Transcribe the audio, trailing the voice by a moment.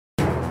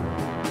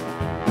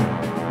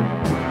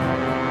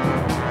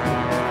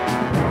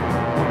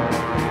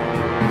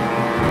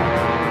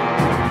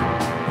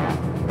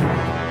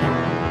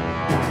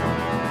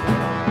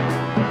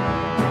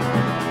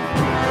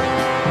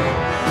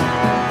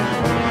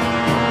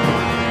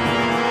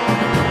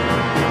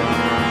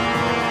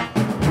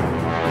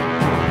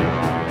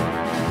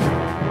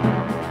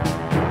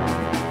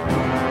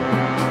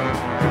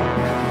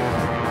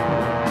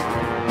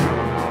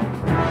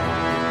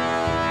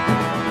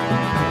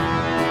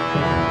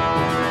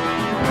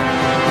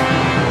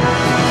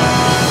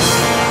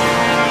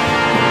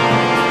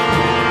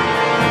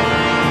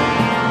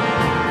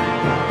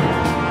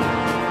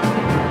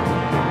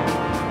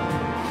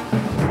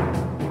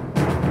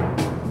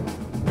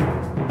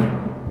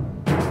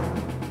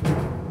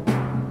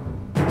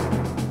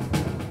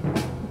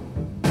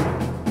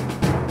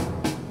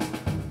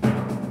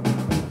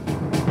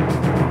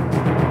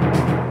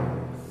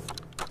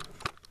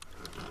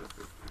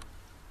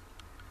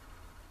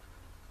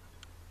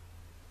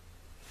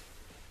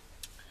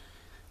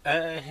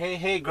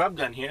Hey, Grub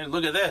Gun here.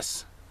 Look at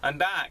this. I'm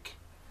back.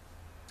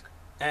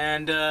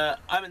 And,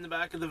 I'm in the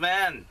back of the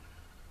van.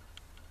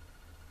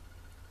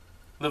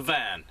 The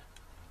van.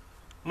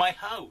 My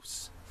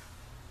house.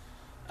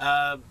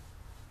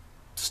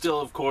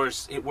 Still, of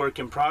course, a work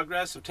in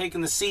progress. I've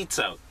taken the seats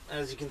out.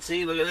 As you can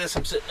see, look at this.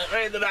 I'm sitting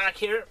right in the back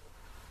here.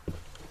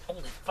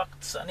 Holy fuck,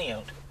 it's sunny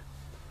out.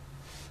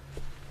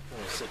 I'm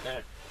gonna sit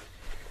there.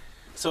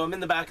 So I'm in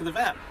the back of the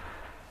van.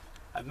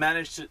 I've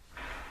managed to... What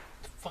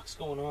the fuck's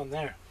going on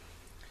there?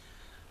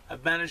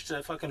 I've managed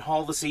to fucking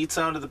haul the seats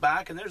out of the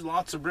back, and there's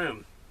lots of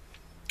room.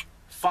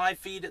 5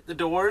 feet at the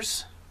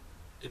doors.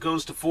 It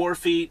goes to 4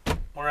 feet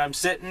where I'm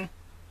sitting.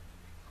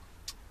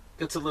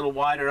 Gets a little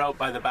wider out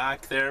by the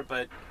back there,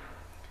 but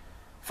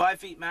 5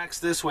 feet max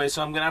this way,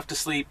 so I'm gonna have to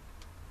sleep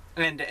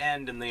end to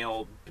end in the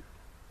old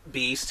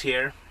beast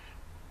here.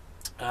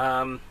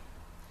 I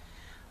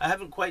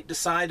haven't quite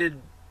decided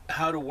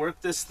how to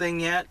work this thing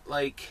yet.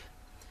 Like,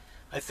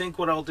 I think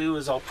what I'll do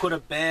is I'll put a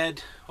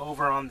bed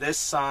over on this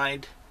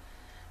side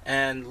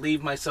and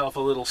leave myself a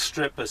little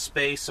strip of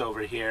space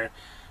over here.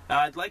 Now,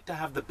 I'd like to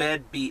have the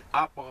bed be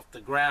up off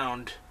the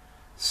ground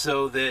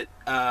so that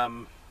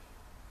I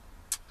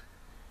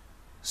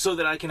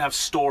can have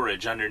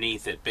storage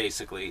underneath it,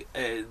 basically.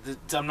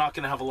 I'm not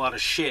going to have a lot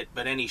of shit,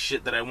 but any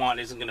shit that I want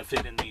isn't going to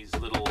fit in these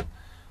little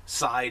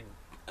side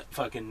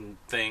fucking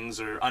things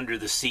or under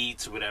the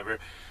seats or whatever.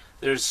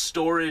 There's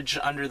storage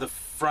under the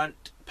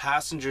front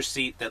passenger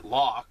seat that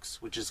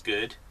locks, which is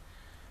good.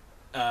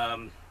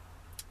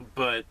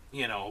 But,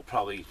 you know,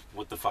 probably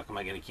what the fuck am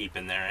I going to keep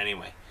in there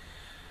anyway?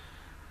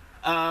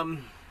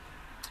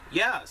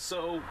 Yeah,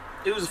 so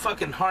it was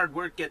fucking hard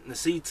work getting the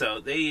seats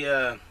out.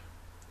 I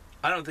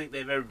don't think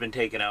they've ever been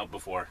taken out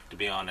before, to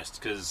be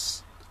honest,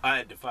 because I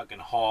had to fucking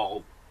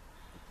haul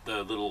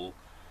the little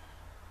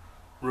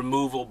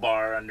removal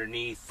bar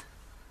underneath.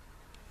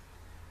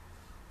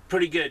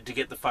 Pretty good to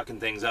get the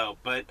fucking things out,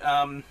 but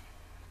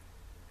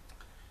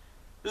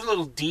there's a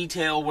little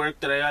detail work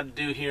that I got to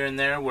do here and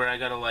there where I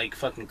gotta like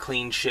fucking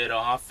clean shit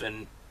off,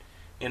 and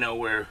you know,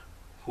 where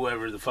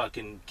whoever the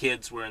fucking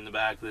kids were in the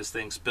back of this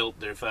thing spilt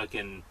their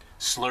fucking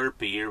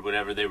Slurpee or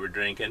whatever they were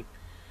drinking.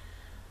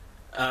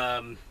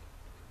 And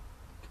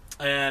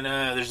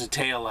there's a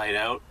tail light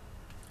out.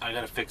 I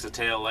gotta fix a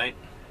tail light.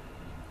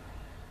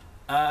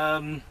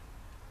 There's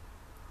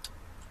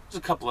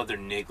a couple other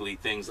niggly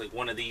things, like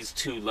one of these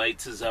two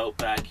lights is out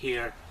back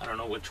here. I don't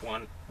know which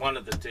one. One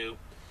of the two.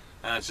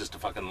 It's just a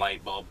fucking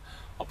light bulb.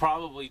 I'll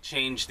probably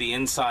change the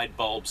inside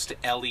bulbs to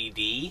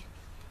LED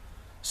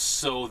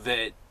so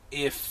that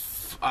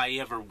if I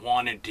ever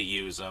wanted to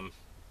use them,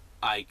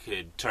 I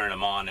could turn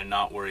them on and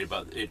not worry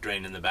about it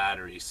draining the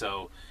battery.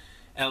 So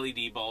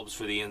LED bulbs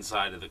for the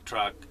inside of the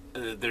truck,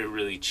 they're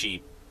really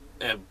cheap.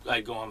 I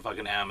go on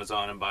fucking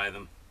Amazon and buy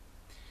them.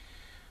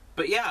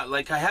 But yeah,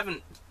 like, I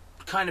haven't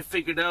kind of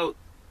figured out,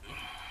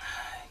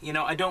 you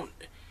know,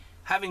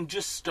 having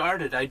just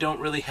started, I don't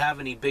really have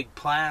any big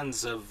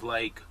plans of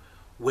like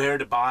where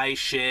to buy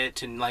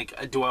shit, and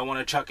like, do I want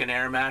to chuck an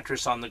air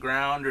mattress on the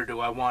ground, or do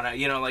I want to,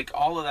 you know, like,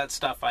 all of that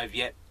stuff I've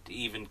yet to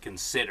even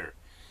consider,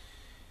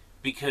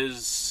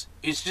 because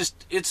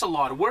it's a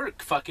lot of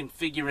work fucking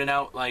figuring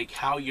out like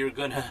how you're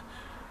gonna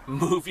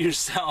move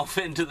yourself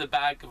into the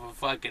back of a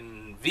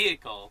fucking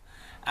vehicle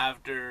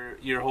after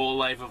your whole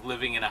life of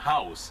living in a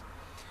house.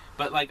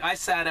 But like, I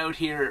sat out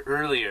here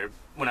earlier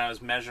when I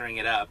was measuring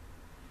it up,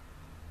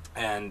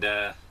 and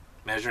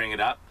measuring it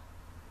up,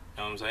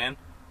 know what I'm saying?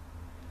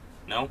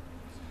 No?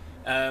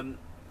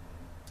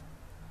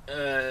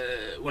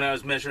 When I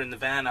was measuring the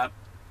van up,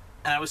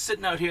 and I was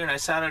sitting out here, and I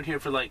sat out here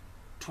for like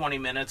 20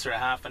 minutes or a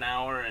half an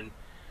hour, and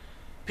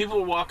people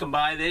were walking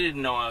by. They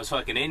didn't know I was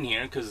fucking in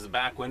here because the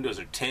back windows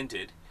are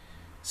tinted.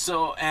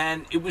 So,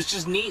 and it was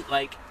just neat,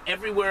 like,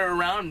 everywhere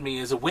around me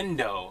is a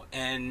window,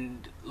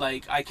 and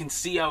like, I can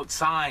see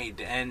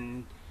outside,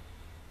 and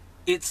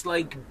it's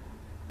like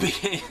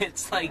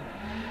it's like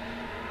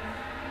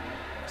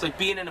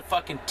being in a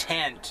fucking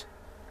tent.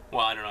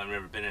 Well, I don't know, I've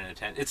never been in a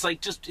tent. It's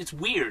like, just, it's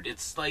weird.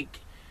 It's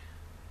like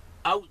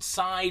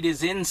outside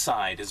is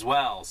inside as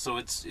well, so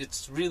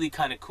it's really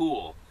kind of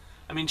cool.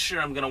 I mean, sure,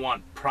 I'm gonna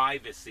want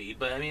privacy,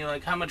 but I mean,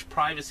 like, how much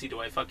privacy do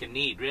I fucking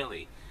need,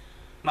 really?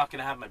 I'm not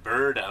gonna have my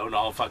bird out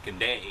all fucking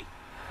day,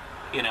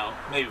 you know,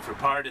 maybe for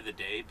part of the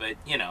day, but,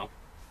 you know.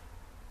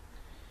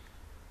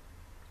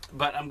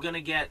 But I'm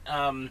gonna get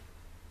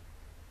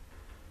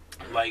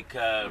like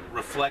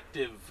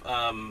reflective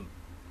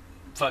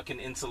fucking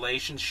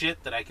insulation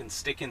shit that I can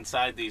stick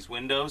inside these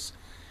windows,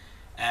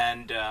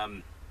 and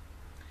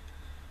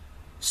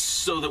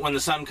so that when the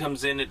sun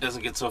comes in, it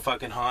doesn't get so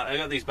fucking hot. I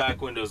got these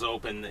back windows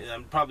open.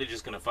 I'm probably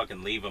just gonna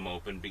fucking leave them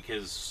open,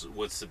 because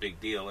what's the big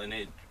deal? And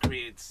it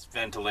creates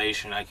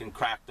ventilation. I can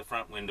crack the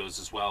front windows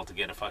as well to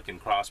get a fucking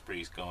cross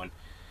breeze going.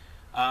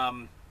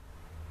 But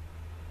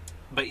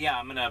yeah,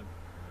 I'm gonna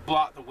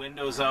blot the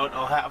windows out.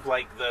 I'll have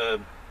like the,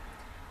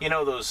 you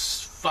know,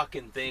 those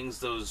fucking things,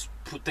 those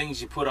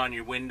things you put on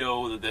your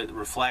window that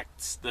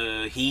reflects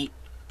the heat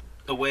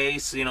away,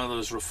 so, you know,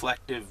 those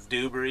reflective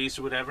dooberies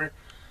or whatever.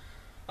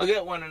 I'll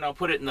get one and I'll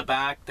put it in the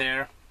back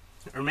there.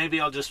 Or maybe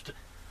I'll just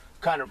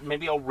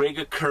maybe I'll rig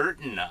a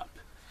curtain up.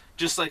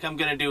 Just like I'm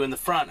going to do in the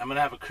front. I'm going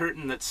to have a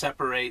curtain that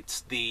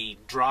separates the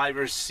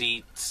driver's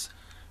seats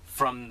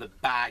from the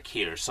back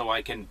here. So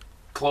I can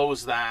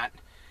close that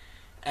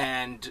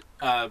and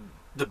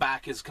the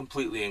back is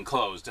completely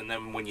enclosed. And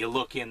then when you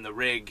look in the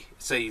rig,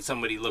 say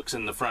somebody looks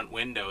in the front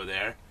window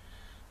there,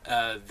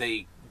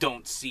 they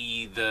don't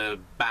see the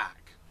back.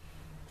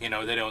 You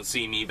know, they don't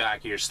see me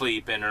back here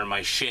sleeping or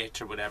my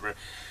shit or whatever.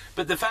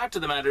 But the fact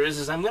of the matter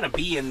is I'm going to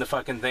be in the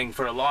fucking thing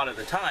for a lot of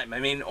the time. I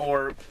mean,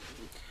 or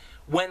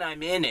when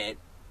I'm in it,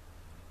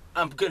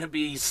 I'm going to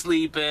be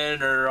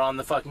sleeping or on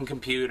the fucking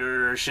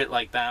computer or shit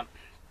like that.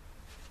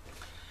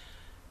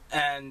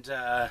 And,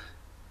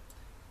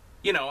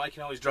 you know, I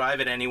can always drive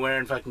it anywhere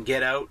and fucking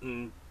get out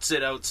and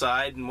sit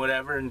outside and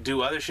whatever and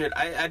do other shit.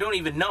 I don't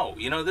even know.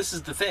 You know, this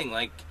is the thing.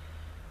 Like,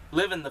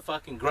 living the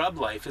fucking grub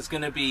life is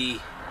going to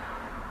be...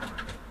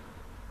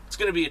 It's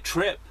going to be a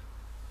trip.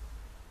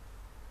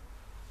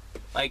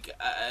 Like,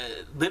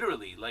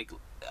 literally, like,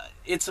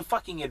 it's a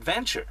fucking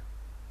adventure.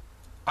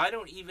 I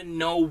don't even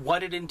know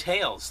what it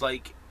entails.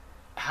 Like,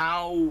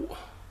 how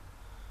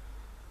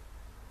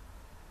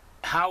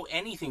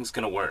anything's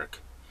going to work.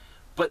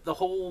 But the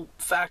whole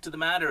fact of the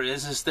matter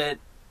is that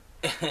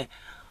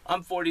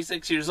I'm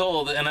 46 years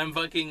old and I'm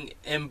fucking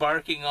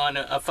embarking on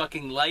a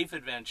fucking life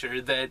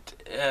adventure that,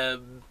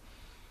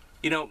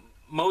 you know,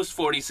 most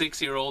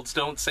 46-year-olds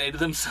don't say to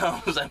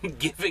themselves, I'm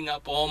giving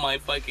up all my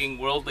fucking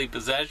worldly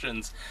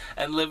possessions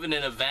and living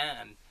in a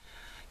van,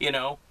 you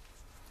know?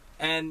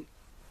 And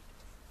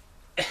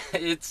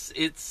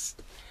it's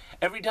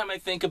every time I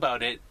think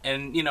about it,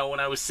 and, you know, when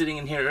I was sitting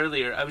in here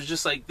earlier, I was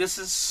just like, this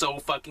is so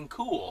fucking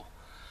cool.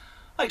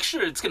 Like,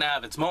 sure, it's gonna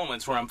have its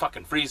moments where I'm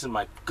fucking freezing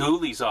my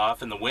ghoulies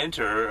off in the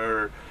winter,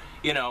 or,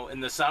 you know,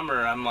 in the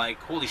summer, I'm like,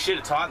 holy shit,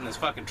 it's hot in this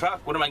fucking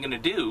truck, what am I gonna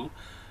do?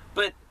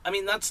 But, I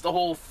mean, that's the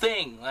whole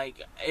thing.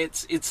 Like,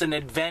 it's an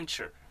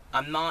adventure.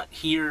 I'm not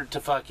here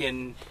to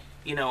fucking,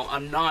 you know,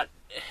 I'm not...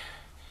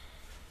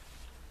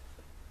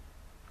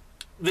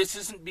 This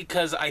isn't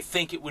because I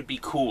think it would be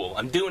cool.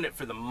 I'm doing it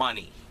for the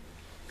money.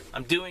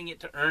 I'm doing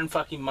it to earn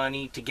fucking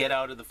money to get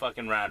out of the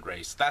fucking rat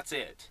race. That's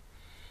it.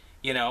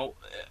 You know,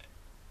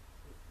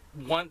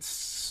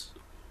 once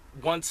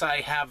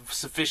I have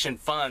sufficient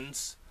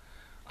funds,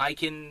 I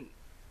can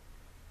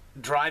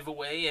drive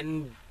away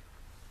and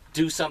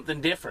do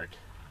something different.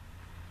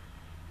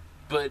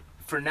 But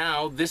for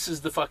now, this is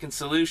the fucking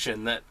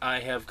solution that I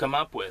have come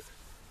up with.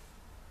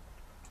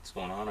 What's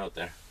going on out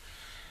there?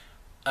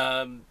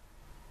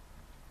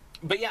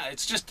 But yeah,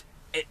 it's just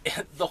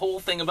the whole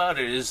thing about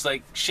it is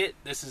like, shit,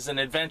 this is an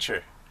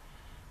adventure.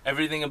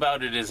 Everything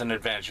about it is an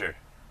adventure.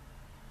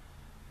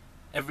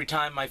 Every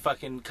time I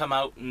fucking come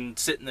out and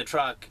sit in the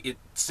truck, it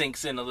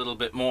sinks in a little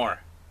bit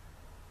more.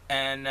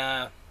 And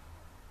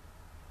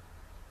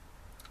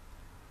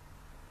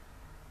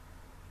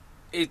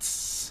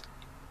it's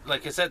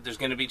like I said, there's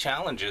going to be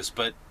challenges,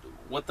 but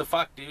what the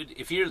fuck, dude?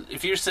 If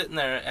you're sitting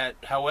there at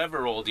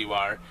however old you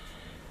are,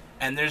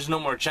 and there's no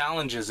more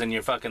challenges in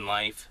your fucking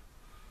life,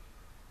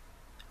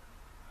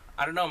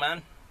 I don't know,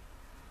 man.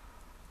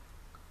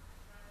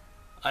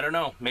 I don't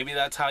know. Maybe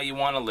that's how you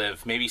want to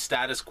live. Maybe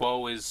status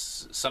quo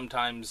is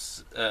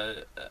sometimes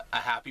a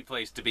happy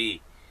place to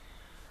be.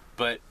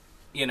 But,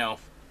 you know,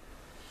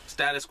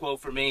 status quo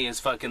for me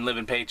is fucking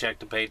living paycheck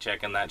to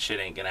paycheck, and that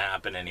shit ain't gonna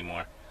happen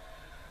anymore.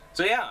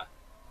 So yeah,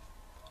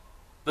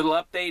 little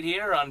update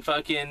here on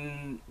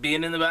fucking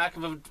being in the back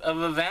of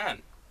a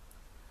van.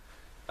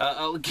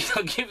 I'll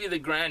give you the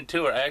grand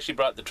tour. I actually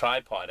brought the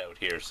tripod out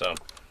here, so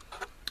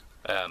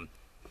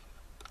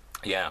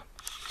yeah.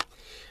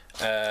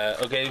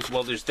 Okay,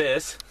 well, there's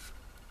this.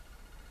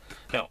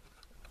 No,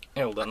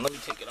 hold on, let me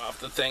take it off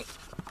the thing.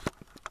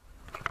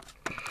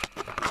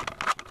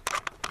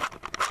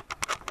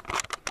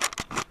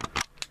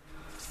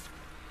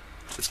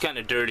 It's kind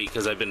of dirty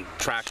because I've been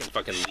tracking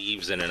fucking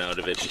leaves in and out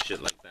of it and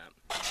shit like that.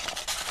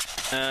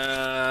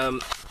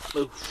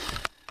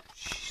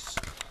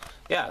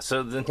 Yeah,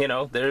 so then, you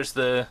know, there's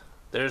the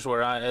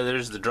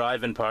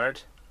driving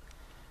part.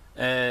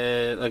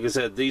 Like I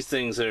said, these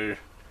things are...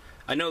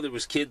 I know there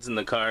was kids in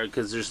the car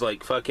because there's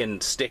like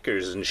fucking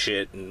stickers and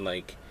shit and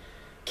like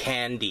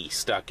candy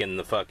stuck in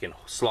the fucking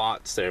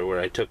slots there where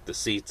I took the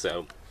seats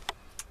out.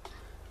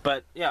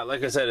 But yeah,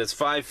 like I said, it's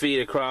 5 feet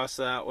across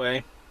that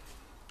way.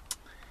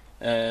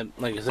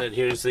 Like I said,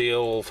 here's the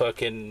old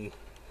fucking,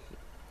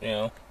 you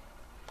know,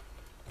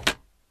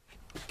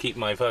 keep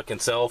my fucking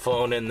cell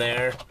phone in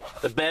there.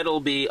 The bed will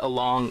be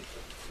along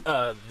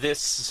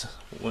this,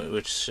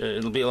 which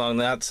it'll be along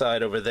that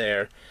side over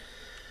there,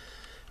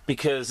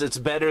 because it's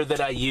better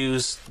that I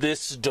use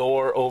this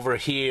door over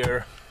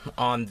here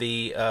on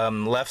the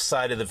left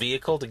side of the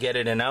vehicle to get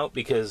in and out,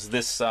 because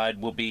this side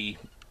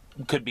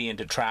could be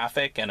into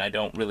traffic and I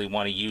don't really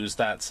want to use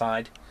that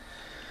side.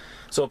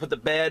 So I'll put the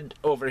bed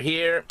over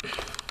here.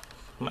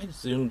 Am I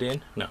zoomed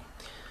in? No.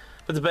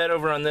 Put the bed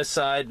over on this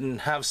side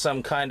and have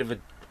some kind of a...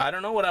 I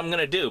don't know what I'm going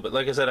to do, but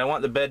like I said, I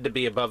want the bed to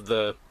be above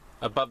the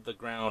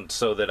ground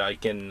so that I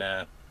can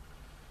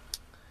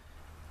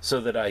so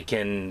that I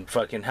can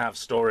fucking have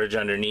storage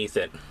underneath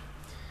it.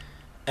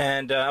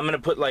 And I'm gonna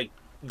put like,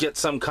 get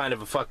some kind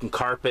of a fucking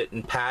carpet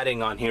and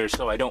padding on here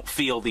so I don't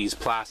feel these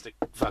plastic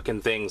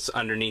fucking things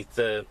underneath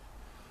the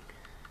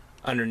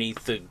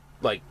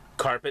like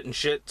carpet and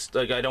shit.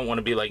 Like, I don't want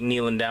to be like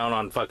kneeling down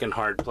on fucking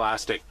hard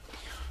plastic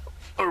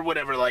or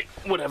whatever, like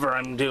whatever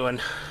I'm doing.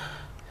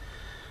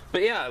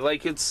 But yeah,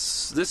 like,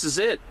 this is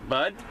it,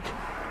 bud.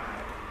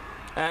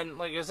 And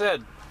like I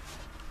said,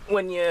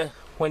 when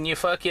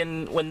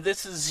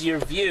this is your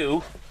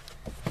view,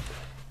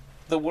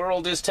 the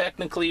world is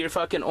technically your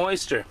fucking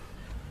oyster.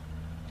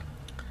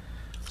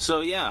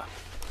 So yeah,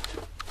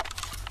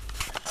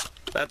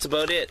 that's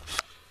about it.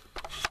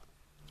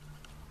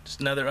 Just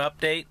another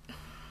update.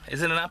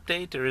 Is it an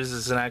update or is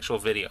this an actual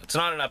video? It's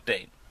not an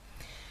update.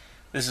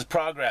 This is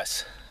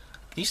progress.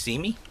 Can you see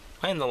me?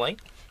 Am I in the light?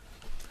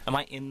 Am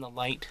I in the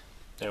light?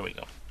 There we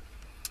go.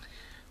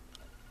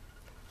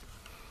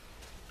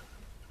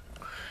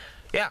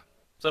 Yeah,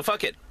 so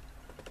fuck it.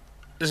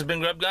 This has been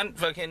Grub Gun,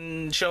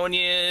 fucking showing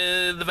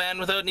you the van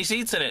without any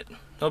seats in it.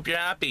 Hope you're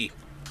happy,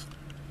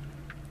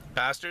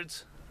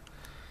 bastards.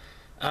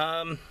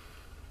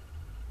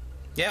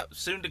 Yeah,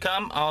 soon to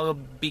come, I'll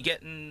be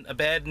getting a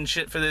bed and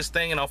shit for this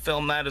thing, and I'll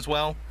film that as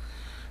well.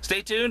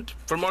 Stay tuned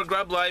for more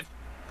Grub Life.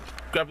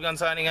 Grub Gun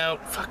signing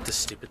out. Fuck this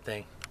stupid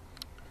thing.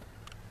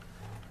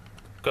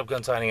 Grub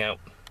Gun signing out.